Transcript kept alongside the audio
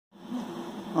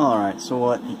Alright, so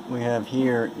what we have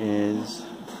here is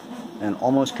an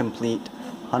almost complete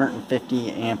 150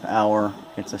 amp hour.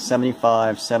 It's a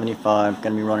 75/75,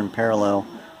 going to be running parallel,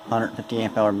 150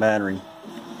 amp hour battery.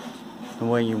 The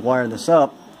way you wire this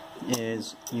up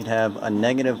is you'd have a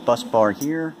negative bus bar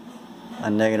here, a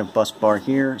negative bus bar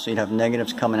here, so you'd have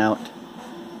negatives coming out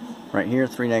right here,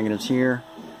 3 negatives here,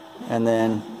 and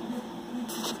then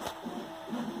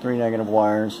 3 negative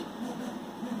wires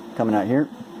coming out here.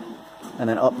 And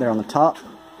then up there on the top,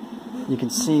 you can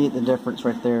see the difference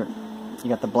right there. You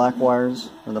got the black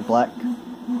wires, or the black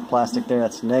plastic there,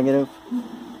 that's negative.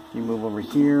 You move over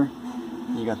here,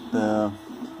 you got the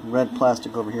red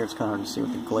plastic over here. It's kind of hard to see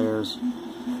with the glares,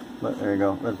 but there you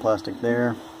go, red plastic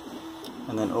there.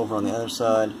 And then over on the other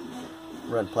side,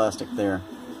 red plastic there.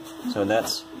 So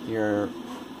that's your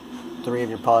 3 of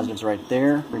your positives right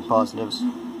there. 3 positives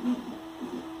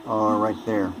are right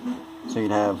there. So you'd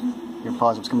have your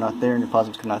positives coming out there and your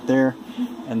positives coming out there.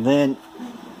 And then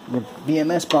the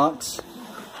BMS box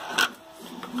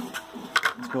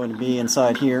is going to be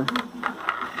inside here.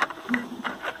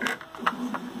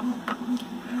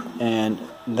 And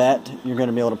that you're going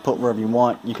to be able to put wherever you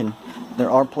want.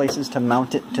 There are places to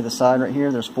mount it to the side right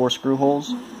here. There's 4 screw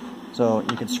holes. So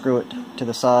you can screw it to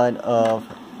the side of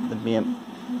the BM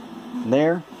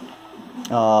there.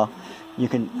 You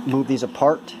can move these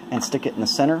apart and stick it in the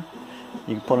center.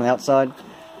 You can put it on the outside.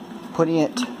 Putting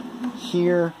it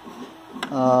here,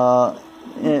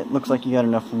 it looks like you got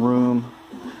enough room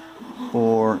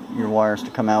for your wires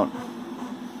to come out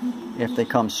if they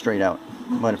come straight out.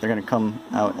 But if they're going to come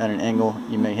out at an angle,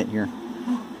 you may hit here.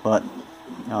 But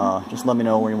just let me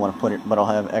know where you want to put it. But I'll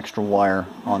have extra wire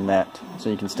on that, so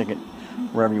you can stick it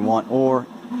wherever you want. Or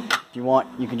if you want,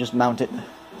 you can just mount it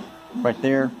right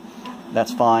there.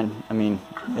 That's fine. I mean,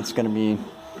 it's going to be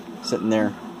sitting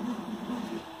there.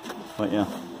 But yeah,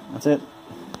 that's it.